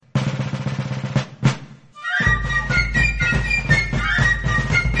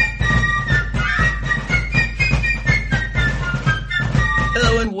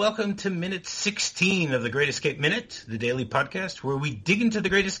welcome to minute 16 of the Great Escape Minute, the daily podcast where we dig into the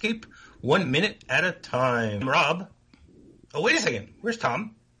Great Escape 1 minute at a time. I'm Rob. Oh, wait a second. Where's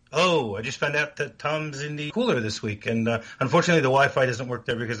Tom? Oh, I just found out that Tom's in the cooler this week, and unfortunately the Wi-Fi doesn't work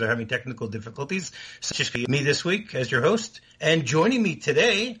there because they're having technical difficulties. So it's just me this week as your host, and joining me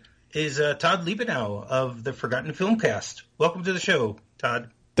today is Todd Liebenau of the Forgotten Filmcast. Welcome to the show,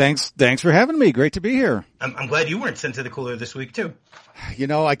 Todd. Thanks for having me. Great to be here. I'm glad you weren't sent to the cooler this week, too. You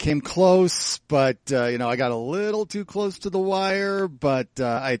know, I came close, but, I got a little too close to the wire, but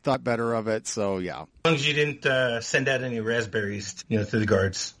I thought better of it, so yeah. As long as you didn't send out any raspberries, to the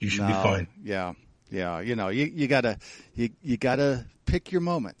guards, you should be fine. Yeah. You gotta pick your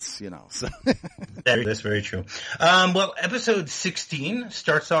moments, so. That's very true. Well, episode 16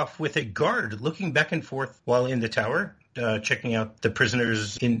 starts off with a guard looking back and forth while in the tower. Checking out the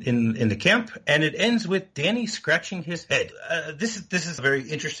prisoners in the camp, and it ends with Danny scratching his head. This is a very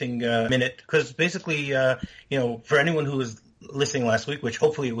interesting minute because basically, for anyone who was listening last week, which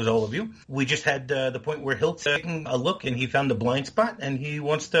hopefully it was all of you, we just had the point where Hilt's taking a look and he found a blind spot and he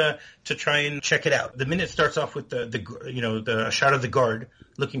wants to try and check it out. The minute starts off with the shot of the guard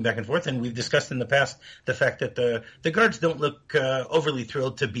looking back and forth, and we've discussed in the past the fact that the guards don't look overly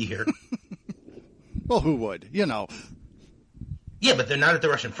thrilled to be here. Well, who would? Yeah, but they're not at the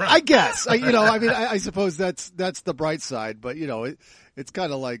Russian front. I guess. I suppose that's the bright side, but it's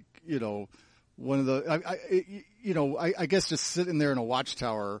kind of like one of the. I guess just sitting there in a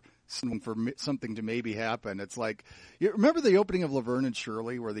watchtower for something to maybe happen. It's like, you remember the opening of Laverne and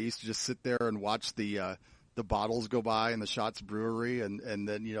Shirley where they used to just sit there and watch the bottles go by in the Schatz Brewery, and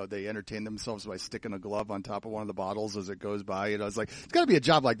then they entertain themselves by sticking a glove on top of one of the bottles as it goes by. It's like it's got to be a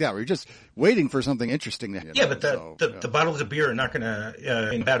job like that where you're just waiting for something interesting to happen. Yeah, but the bottles of beer are not going to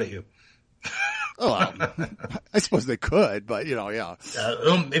aim out at you. Oh, I suppose they could, but yeah.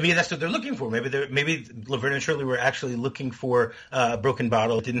 Maybe that's what they're looking for. Maybe Laverne and Shirley were actually looking for a broken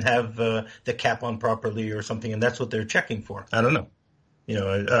bottle, didn't have the cap on properly or something, and that's what they're checking for. I don't know.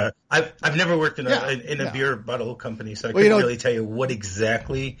 I've never worked in a beer bottle company, so I couldn't really tell you what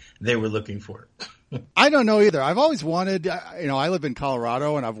exactly they were looking for. I don't know either. I've always wanted, I live in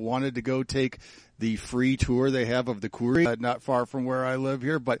Colorado, and I've wanted to go take the free tour they have of the Koori, not far from where I live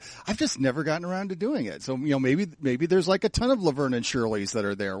here, but I've just never gotten around to doing it. So, maybe there's like a ton of Laverne and Shirleys that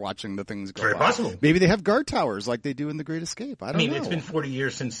are there watching the things go by. Very possible. Maybe they have guard towers like they do in The Great Escape. I don't know. It's been 40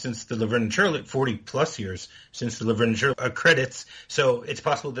 years since the Laverne and Shirley, 40 plus years since the Laverne and Shirley credits, so it's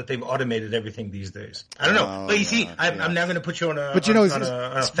possible that they've automated everything these days. I don't know. But you see, I'm now going to put you on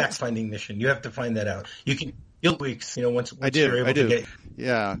a fact-finding mission. You have to find that out. You'll weeks, once you're able to get,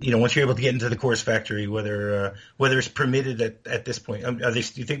 once you're able to get into the Coors factory, whether it's permitted at this point. Do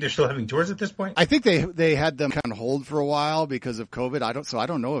you think they're still having tours at this point? I think they had them kind of hold for a while because of COVID. I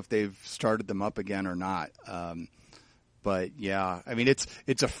don't know if they've started them up again or not. But yeah,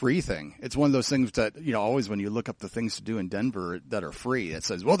 it's a free thing. It's one of those things that, always when you look up the things to do in Denver that are free, it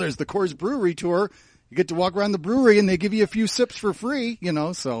says, well, there's the Coors Brewery tour. You get to walk around the brewery and they give you a few sips for free,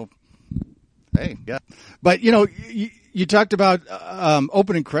 so. Hey, yeah. But, you talked about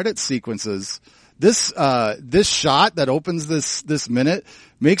opening credit sequences. This shot that opens this minute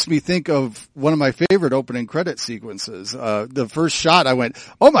makes me think of one of my favorite opening credit sequences. The first shot, I went,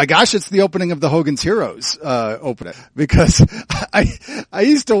 oh my gosh, it's the opening of the Hogan's Heroes opening. Because I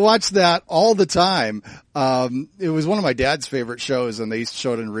used to watch that all the time. It was one of my dad's favorite shows, and they used to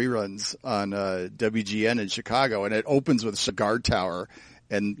show it in reruns on WGN in Chicago, and it opens with a guard tower.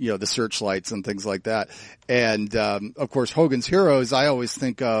 And, the searchlights and things like that. And, of course, Hogan's Heroes, I always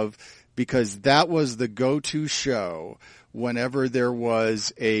think of because that was the go-to show whenever there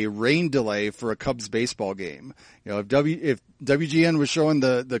was a rain delay for a Cubs baseball game. If WGN was showing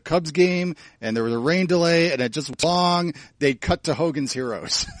the Cubs game and there was a rain delay and it just was long, they'd cut to Hogan's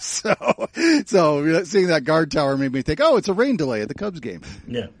Heroes. So seeing that guard tower made me think, oh, it's a rain delay at the Cubs game.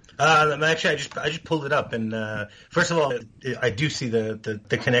 Yeah. Actually, I just pulled it up, and first of all, I do see the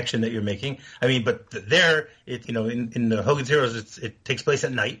connection that you're making. But there, in the Hogan's Heroes, it takes place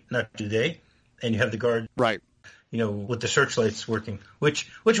at night, not day, and you have the guard, right? With the searchlights working, which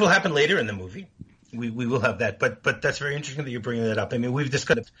will happen later in the movie. We will have that, but that's very interesting that you're bringing that up. We've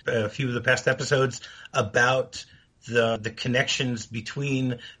discussed a few of the past episodes about the connections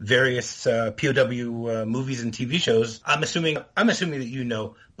between various POW movies and TV shows. I'm assuming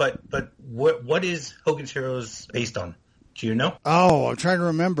that but what is Hogan's Heroes based on? Do you know? Oh, I'm trying to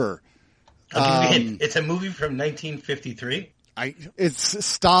remember. I'll give you a hint. It's a movie from 1953. It's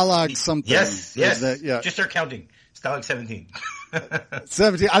Stalag something. Yes. Yeah. Just start counting. Stalag 17.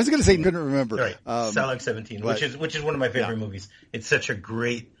 17. I was going to say couldn't remember. Right. Stalag 17, which is one of my favorite movies. It's such a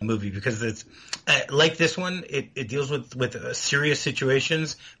great movie because it's like this one. It deals with serious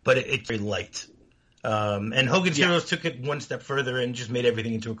situations, but it's very light. And Hogan's Heroes took it one step further and just made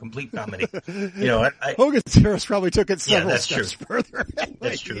everything into a complete comedy. Hogan's Heroes probably took it several steps further.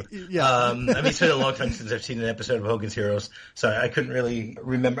 That's true. Yeah. I mean, it's been a long time since I've seen an episode of Hogan's Heroes, so I couldn't really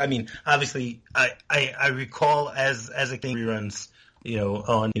remember. I mean, obviously, I recall as a thing reruns,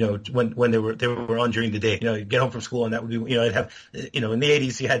 on, when they were on during the day, you get home from school and that would be, I'd have, in the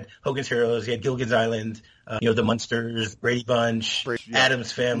 80s you had Hogan's Heroes, you had Gilligan's Island, the Munsters, Brady Bunch,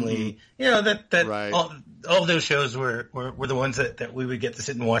 Addams Family, right. all of those shows were the ones that we would get to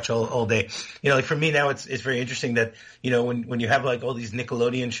sit and watch all day. Like for me now it's very interesting that, when you have like all these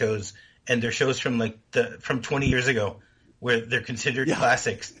Nickelodeon shows and they're shows from from 20 years ago where they're considered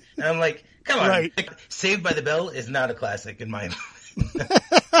classics. And I'm like, come on, right. Saved by the Bell is not a classic in my opinion.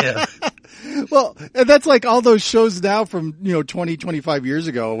 Yeah. Well, and that's like all those shows now from, 20, 25 years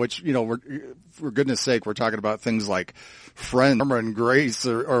ago, which, we're, for goodness sake, we're talking about things like Friends, Dharma and Grace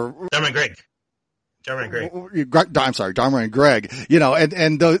or Dharma and Greg. I'm sorry, Dharma and Greg,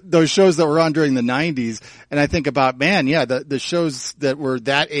 and those shows that were on during the 90s. And I think about, the shows that were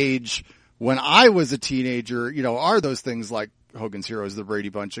that age when I was a teenager, are those things like Hogan's Heroes, The Brady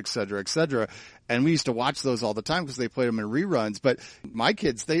Bunch, et cetera, et cetera. And we used to watch those all the time because they played them in reruns. But my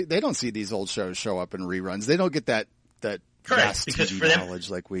kids, they don't see these old shows show up in reruns. They don't get that vast TV knowledge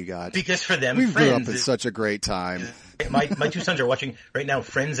like we got. Because for them, we grew up at such a great time. My two sons are watching right now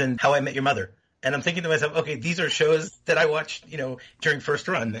Friends and How I Met Your Mother. And I'm thinking to myself, okay, these are shows that I watched, during first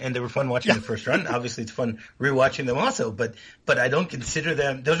run, and they were fun watching the first run. Obviously, it's fun rewatching them also, but I don't consider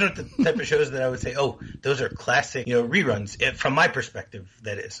them. Those aren't the type of shows that I would say, oh, those are classic, reruns. From my perspective,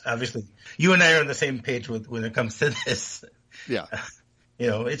 that is. Obviously, you and I are on the same page when it comes to this. Yeah.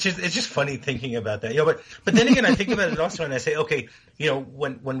 It's just funny thinking about that. But then again, I think about it also, and I say, okay,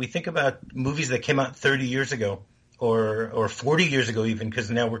 when we think about movies that came out 30 years ago. Or 40 years ago even,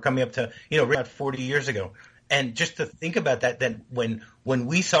 because now we're coming up to, about 40 years ago. And just to think about that when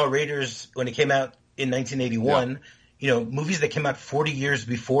we saw Raiders, when it came out in 1981, movies that came out 40 years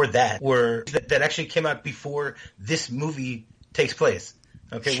before that that actually came out before this movie takes place.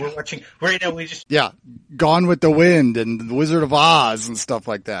 Okay, we're watching right now. Gone with the Wind and The Wizard of Oz and stuff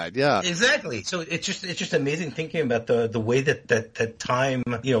like that. Yeah, exactly. So it's just amazing thinking about the way that time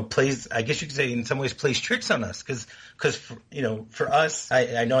plays. I guess you could say in some ways plays tricks on us because for us,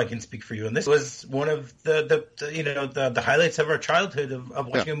 I know I can speak for you, and this was one of the highlights of our childhood of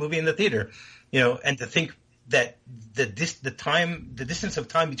watching a movie in the theater. And to think that the distance of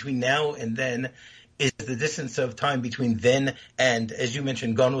time between now and then is the distance of time between then and, as you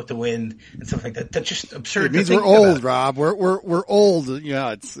mentioned, Gone with the Wind and stuff like that. That's just absurd. It means we're old, Rob. We're old.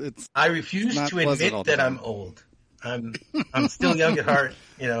 Yeah, it's. I refuse to admit that I'm old. I'm still young at heart.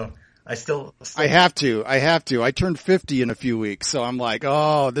 I still. I have to. I turned 50 in a few weeks, so I'm like,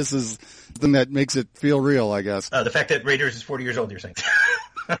 oh, this is something that makes it feel real, I guess. The fact that Raiders is 40 years old, you're saying?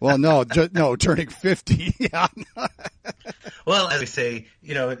 Well, no, turning 50. Yeah. Well, as I say,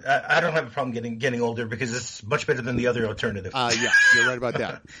 I don't have a problem getting older because it's much better than the other alternative. Yeah, you're right about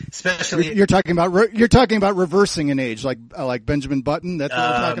that. Especially you're talking about reversing an age, like Benjamin Button. That's what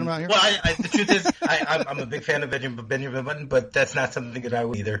we're talking about here. Well, the truth is, I'm a big fan of Benjamin Button, but that's not something that I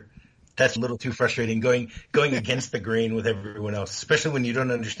would either. That's a little too frustrating going against the grain with everyone else, especially when you don't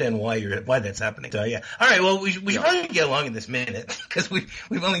understand why that's happening. So yeah. All right. Well, we should probably get along in this minute because we've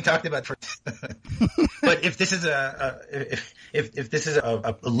only talked about. But if this is if this is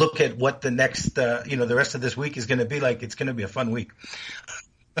a look at what the next the rest of this week is going to be like, it's going to be a fun week.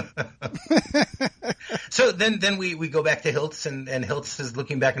 So then we go back to Hiltz and Hiltz is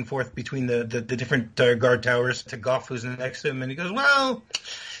looking back and forth between the different guard towers to Goff, who's next to him, and he goes, well,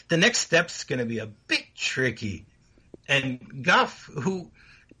 the next step's going to be a bit tricky. And Goff, who,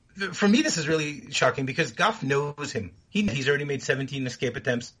 for me, this is really shocking because Goff knows him. He's already made 17 escape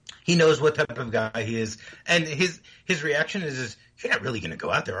attempts. He knows what type of guy he is. And his reaction is, you're not really going to go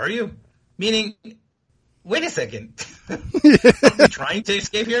out there, are you? Meaning, wait a second. Are you trying to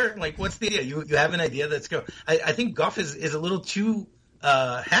escape here? Like, what's the idea? You have an idea? Let's go. I think Goff is a little too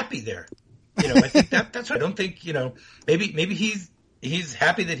happy there. I think that's what I don't think, maybe he's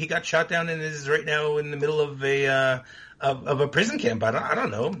happy that he got shot down and is right now in the middle of a prison camp. I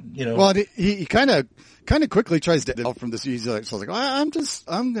don't know. Well, he kind of quickly tries to help from this. He's like, I'm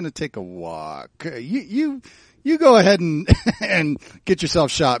going to take a walk. You go ahead and get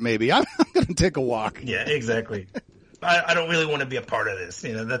yourself shot. Maybe I'm going to take a walk. Yeah, exactly. I don't really want to be a part of this.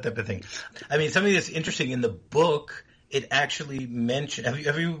 That type of thing. I mean, something that's interesting in the book it actually mentioned.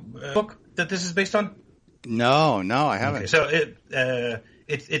 Have you book that this is based on? No, I haven't. Okay, so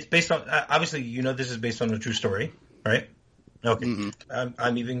it's based on, obviously, this is based on a true story, right? Okay.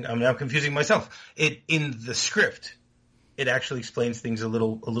 Mm-hmm. I'm now confusing myself. In the script, it actually explains things a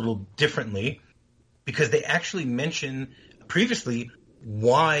little differently, because they actually mention previously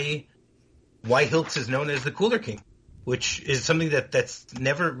why Hiltz is known as the Cooler King, which is something that's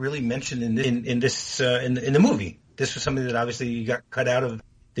never really mentioned in the movie. This was something that obviously got cut out of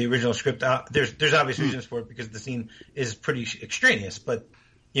the original script. There's obvious reasons for it, because the scene is pretty extraneous, but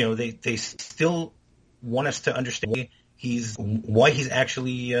they still want us to understand why he's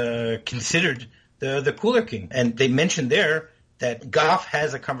actually considered the Cooler King. And they mentioned there that Goff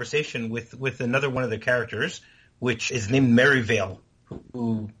has a conversation with another one of the characters, which is named Merivale,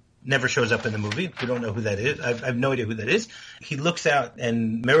 who never shows up in the movie. We don't know who that is. I have no idea who that is. He looks out,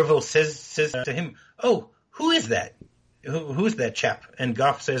 and Merivale says to him, "Oh, who is that? Who is that chap?" And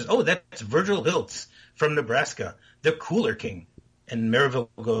Goff says, "Oh, that's Virgil Hiltz from Nebraska, the Cooler King." And Merivale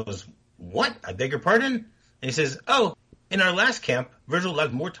goes, "What? I beg your pardon?" And he says, "Oh, in our last camp, Virgil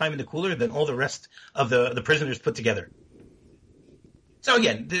logged more time in the cooler than all the rest of the prisoners put together." So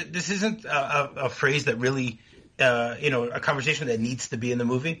again, this isn't a phrase that really, a conversation that needs to be in the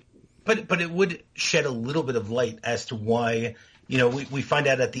movie, but it would shed a little bit of light as to why, we find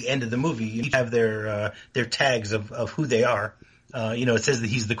out at the end of the movie, each have their tags of who they are. It says that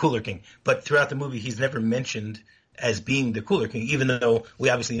he's the Cooler King, but throughout the movie, he's never mentioned as being the Cooler King, even though we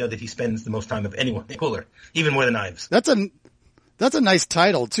obviously know that he spends the most time of anyone in the cooler, even more than Ives. That's a nice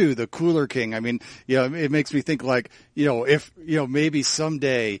title too, the Cooler King. I mean, it makes me think like, if, maybe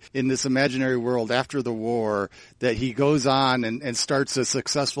someday in this imaginary world after the war that he goes on and starts a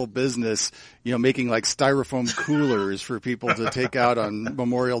successful business, making like styrofoam coolers for people to take out on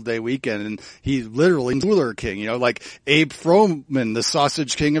Memorial Day weekend. And he's literally Cooler King, like Abe Froman, the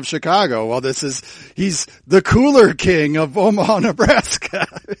Sausage King of Chicago. Well, he's the Cooler King of Omaha, Nebraska.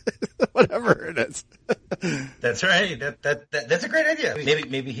 Whatever it is. That's right. That's a great idea.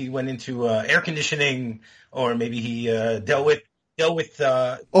 Maybe he went into air conditioning, or maybe he dealt with.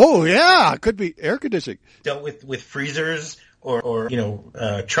 Oh yeah, could be air conditioning. Dealt with freezers or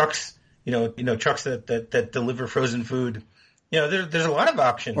trucks. Trucks that deliver frozen food. There's a lot of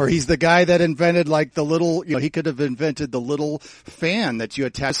options. Or he's the guy that invented like the little, he could have invented the little fan that you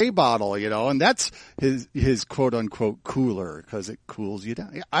attach to a bottle, and that's his quote unquote cooler because it cools you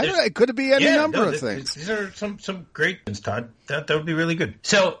down. It could be any number of things. These are some great things, Todd. That would be really good.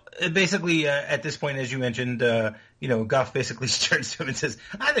 So basically, at this point, as you mentioned, Goff basically turns to him and says,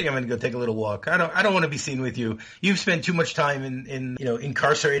 "I think I'm going to go take a little walk. I don't want to be seen with you. You've spent too much time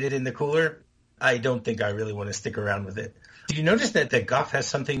incarcerated in the cooler. I don't think I really want to stick around with it." Did you notice that Goff has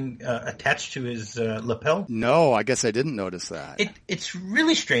something attached to his lapel? No, I guess I didn't notice that. It's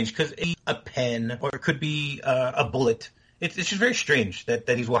really strange because a pen, or it could be a bullet. It's just very strange that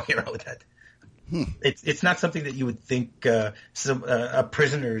he's walking around with that. It's not something that you would think a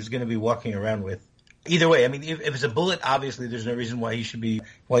prisoner is going to be walking around with. Either way, I mean, if it's a bullet, obviously there's no reason why he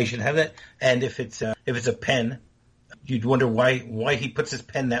should have that. And if it's a pen, you'd wonder why he puts his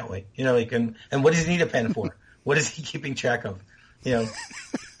pen that way. And what does he need a pen for? What is he keeping track of?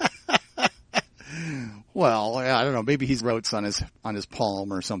 Well, I don't know. Maybe he wrote on his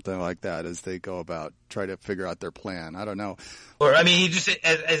palm or something like that as they go about try to figure out their plan. I don't know. Or I mean, he just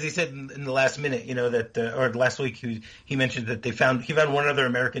as he said in the last minute, or last week he mentioned that he found one other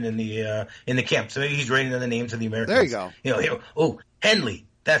American in the camp. So maybe he's writing down the names of the Americans. There you go. Oh, Henley.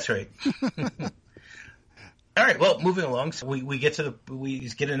 That's right. All right. Well, moving along. So we get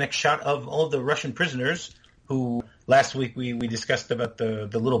get a next shot of all of the Russian prisoners. Who last week we discussed about the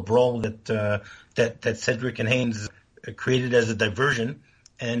little brawl that Cedric and Haynes created as a diversion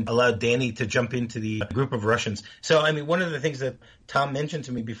and allowed Danny to jump into the group of Russians. So I mean, one of the things that Tom mentioned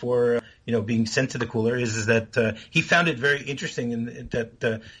to me before being sent to the cooler is that he found it very interesting in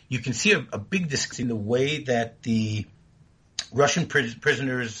that you can see a big distinction in the way that the Russian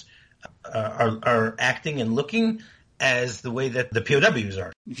prisoners are acting and looking as the way that the POWs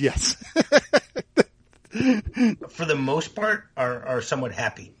are. Yes. For the most part, are somewhat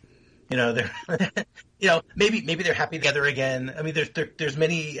happy. They're, maybe they're happy together again. I mean, there's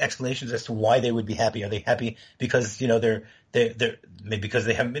many explanations as to why they would be happy. Are they happy because they're maybe because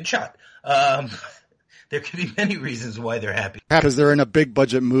they haven't been shot? There could be many reasons why they're happy. Because they're in a big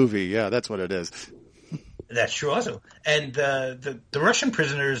budget movie. Yeah, that's what it is. That's true also. And the Russian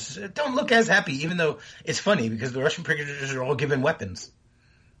prisoners don't look as happy, even though it's funny because the Russian prisoners are all given weapons.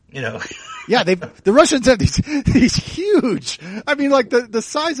 You know. Yeah, the Russians have these huge. I mean, like the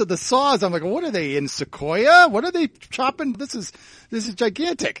size of the saws. I'm like, what are they in Sequoia? What are they chopping? This is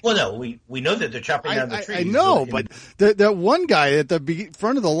gigantic. Well, no, we know that they're chopping down the trees. I know, but that one guy at the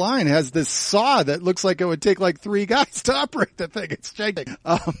front of the line has this saw that looks like it would take like 3 guys to operate the thing. It's gigantic.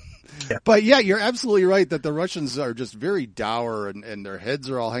 Yeah. But yeah, you're absolutely right that the Russians are just very dour and their heads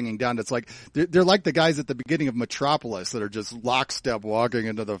are all hanging down. It's like they're like the guys at the beginning of Metropolis that are just lockstep walking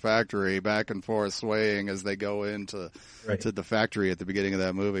into the factory, back and forth, swaying as they go into to the factory at the beginning of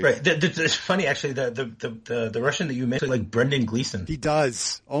that movie. Right. It's funny, actually. The Russian that you mentioned, like Brendan Gleeson. He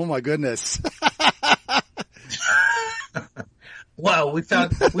does. Oh my goodness. Wow, we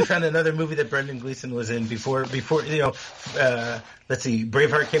found another movie that Brendan Gleeson was in before you know. Let's see,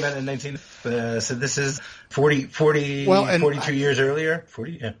 Braveheart came out in 19. So this is 42 years earlier.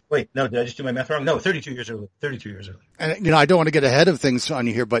 40. Yeah. Wait, no, did I just do my math wrong? No, 32 years earlier. 32 years earlier. And I don't want to get ahead of things on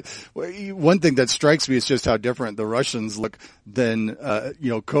you here, but one thing that strikes me is just how different the Russians look than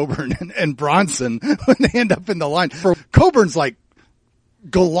Coburn and Bronson when they end up in the line. For Coburn's like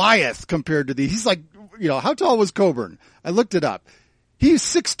Goliath compared to these. He's like, how tall was Coburn? I looked it up. He's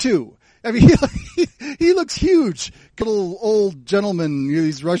 6'2". I mean, he looks huge. Little old gentlemen,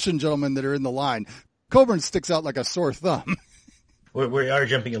 these Russian gentlemen that are in the line. Coburn sticks out like a sore thumb. We are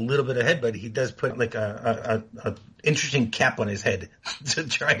jumping a little bit ahead, but he does put like a interesting cap on his head to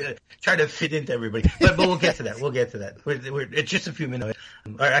try to fit into everybody. But we'll get to that. We'll get to that. It's just a few minutes,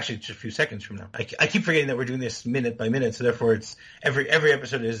 or actually just a few seconds from now. I keep forgetting that we're doing this minute by minute, so therefore it's every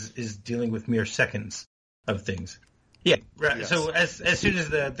episode is dealing with mere seconds of things. Yeah, right. Yes. So as soon as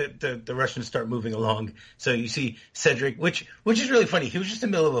the Russians start moving along, so you see Cedric, which is really funny. He was just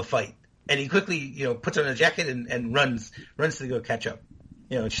in the middle of a fight, and he quickly puts on a jacket and runs to go catch up.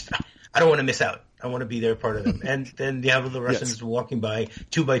 Just I don't want to miss out. I want to be there, part of them. And then you have the Russians walking by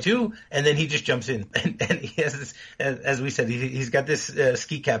 2 by 2, and then he just jumps in, and he has this, as we said, he's got this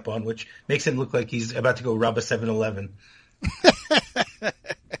ski cap on, which makes him look like he's about to go rob a 7-Eleven.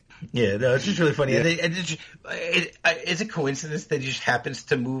 Yeah, no, it's just really funny. Yeah. And it's a coincidence that he just happens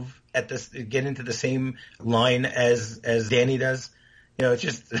to get into the same line as Danny does. It's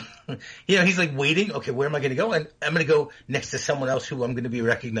just, he's like waiting. Okay, where am I going to go? And I'm going to go next to someone else who I'm going to be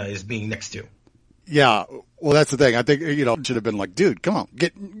recognized being next to. Yeah, well, that's the thing. I think it should have been like, dude, come on,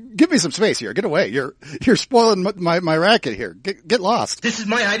 give me some space here. Get away. You're spoiling my racket here. Get lost. This is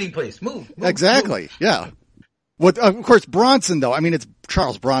my hiding place. Move. Exactly. Move. Yeah. What, of course, Bronson, though, I mean, it's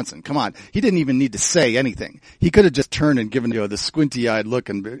Charles Bronson. Come on. He didn't even need to say anything. He could have just turned and given, the squinty-eyed look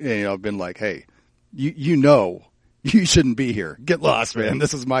and, been like, hey, you shouldn't be here. Get lost, man.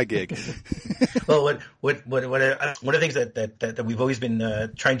 This is my gig. Well, one of the things that we've always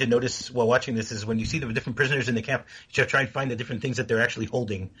been trying to notice while watching this is when you see the different prisoners in the camp, you try and find the different things that they're actually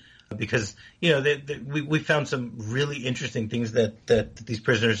holding. Because, we found some really interesting things that these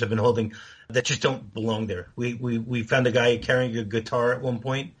prisoners have been holding that just don't belong there. We found a guy carrying a guitar at one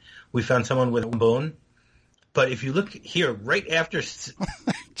point. We found someone with a trombone. But if you look here, right after...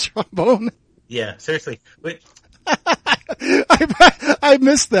 Trombone? Yeah, seriously. I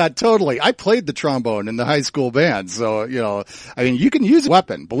missed that totally. I played the trombone in the high school band. So, you can use a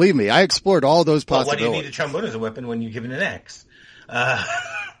weapon. Believe me, I explored all those possibilities. Why do you need a trombone as a weapon when you're given an axe?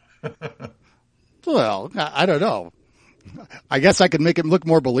 Well, I don't know. I guess I could make it look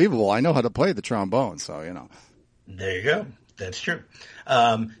more believable. I know how to play the trombone, so There you go. That's true.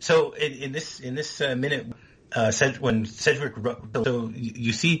 So in this minute, when Cedric, so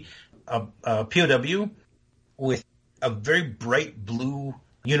you see a POW with a very bright blue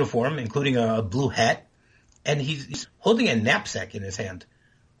uniform, including a blue hat, and he's holding a knapsack in his hand.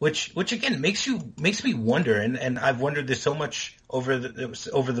 Which again makes me wonder, and I've wondered this so much over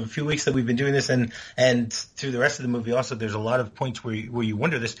the few weeks that we've been doing this, and through the rest of the movie also. There's a lot of points where you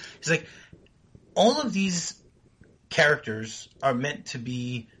wonder this. It's like all of these characters are meant to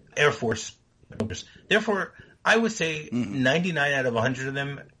be Air Force soldiers. Therefore, I would say 99 out of 100 of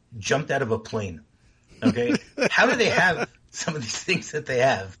them jumped out of a plane. Okay, how do they have some of these things that they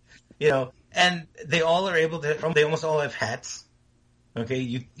have? And they all are able to. They almost all have hats. Okay,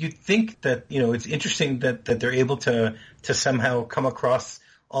 you think that it's interesting that they're able to somehow come across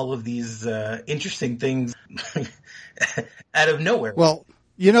all of these interesting things out of nowhere. Well,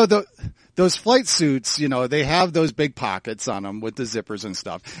 those flight suits, they have those big pockets on them with the zippers and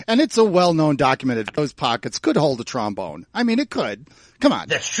stuff, and it's a well-known documented those pockets could hold a trombone. I mean, it could. Come on,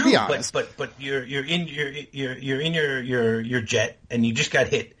 that's true. Be honest. But you're in your jet and you just got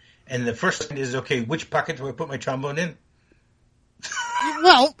hit, and the first thing is, okay, which pocket do I put my trombone in?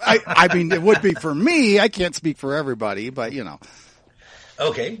 Well, I mean, it would be for me. I can't speak for everybody, but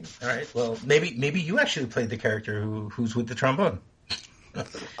Okay, all right. Well, maybe you actually played the character who's with the trombone.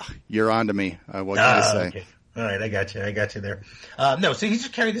 You're on to me. What can I say? Okay. All right, I got you there. No, so he's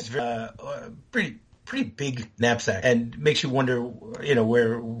just carrying this pretty big knapsack, and makes you wonder,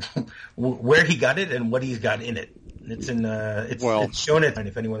 where he got it and what he's got in it. It's shown it, and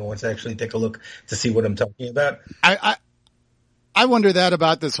if anyone wants to actually take a look to see what I'm talking about. I wonder that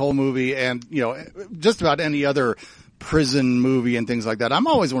about this whole movie, and just about any other prison movie and things like that. I'm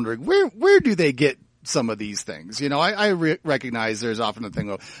always wondering where do they get some of these things? I recognize there's often a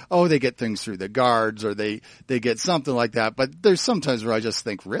thing of, they get things through the guards, or they get something like that. But there's sometimes where I just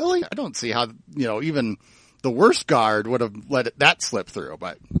think, really? I don't see how, even the worst guard would have let that slip through.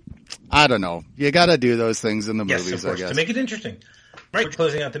 But I don't know. You got to do those things in the movies, of course, I guess. To make it interesting. Right, we're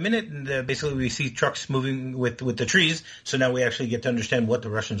closing out the minute, and basically we see trucks moving with the trees. So now we actually get to understand what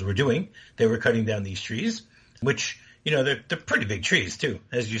the Russians were doing. They were cutting down these trees, which, they're pretty big trees too,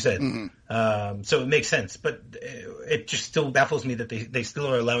 as you said. Mm-hmm. So it makes sense, but it just still baffles me that they still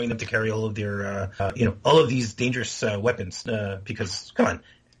are allowing them to carry all of their, all of these dangerous weapons. Because come on,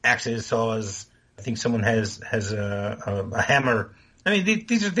 axes, saws. I think someone has a hammer. I mean,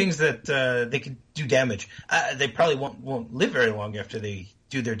 these are things that they can do damage. They probably won't live very long after they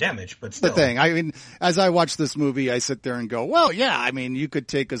do their damage, but still. The thing, I mean, as I watch this movie, I sit there and go, well, yeah, I mean, you could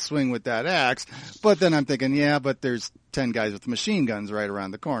take a swing with that axe, but then I'm thinking, yeah, but there's 10 guys with machine guns right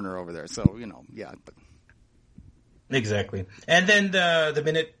around the corner over there, so, yeah. But. Exactly. And then the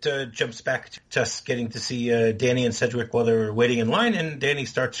minute jumps back to us getting to see Danny and Sedgwick while they're waiting in line, and Danny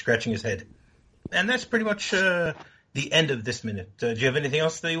starts scratching his head. And that's pretty much the end of this minute. Do you have anything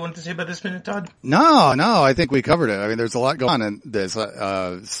else that you wanted to say about this minute, Todd? No, I think we covered it. I mean, there's a lot going on in this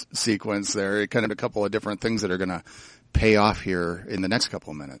sequence there. Kind of a couple of different things that are going to pay off here in the next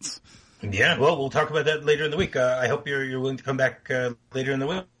couple of minutes. Yeah, well, we'll talk about that later in the week. I hope you're willing to come back later in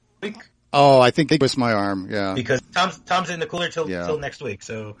the week. Oh, I think they twist my arm, yeah. Because Tom's in the cooler till next week,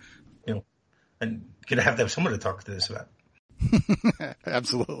 so, and gonna have to have someone to talk to this about.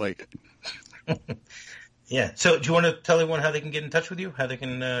 Absolutely. Yeah. So do you want to tell everyone how they can get in touch with you, how they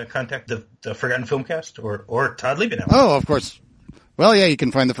can contact the Forgotten Filmcast or Todd Liebenow? Oh, of course. Well, yeah, you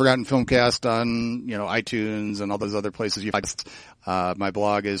can find the Forgotten Filmcast on, iTunes and all those other places you find. My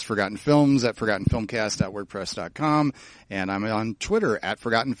blog is Forgotten Films at ForgottenFilmcast.wordpress.com, and I'm on Twitter at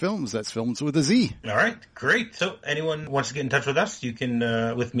Forgotten Films. That's films with a Z. All right, great. So anyone wants to get in touch with us, you can,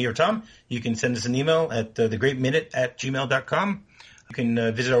 with me or Tom, you can send us an email at thegreatminute@gmail.com. You can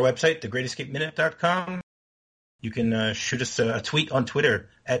visit our website, thegreatescapeminute.com. You can shoot us a tweet on Twitter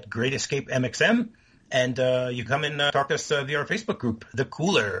at GreatEscapeMXM. And you come and talk to us via our Facebook group, The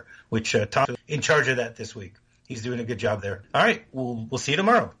Cooler, which Tom's in charge of that this week. He's doing a good job there. All right, we'll see you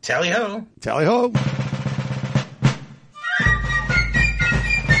tomorrow. Tally ho. Tally ho.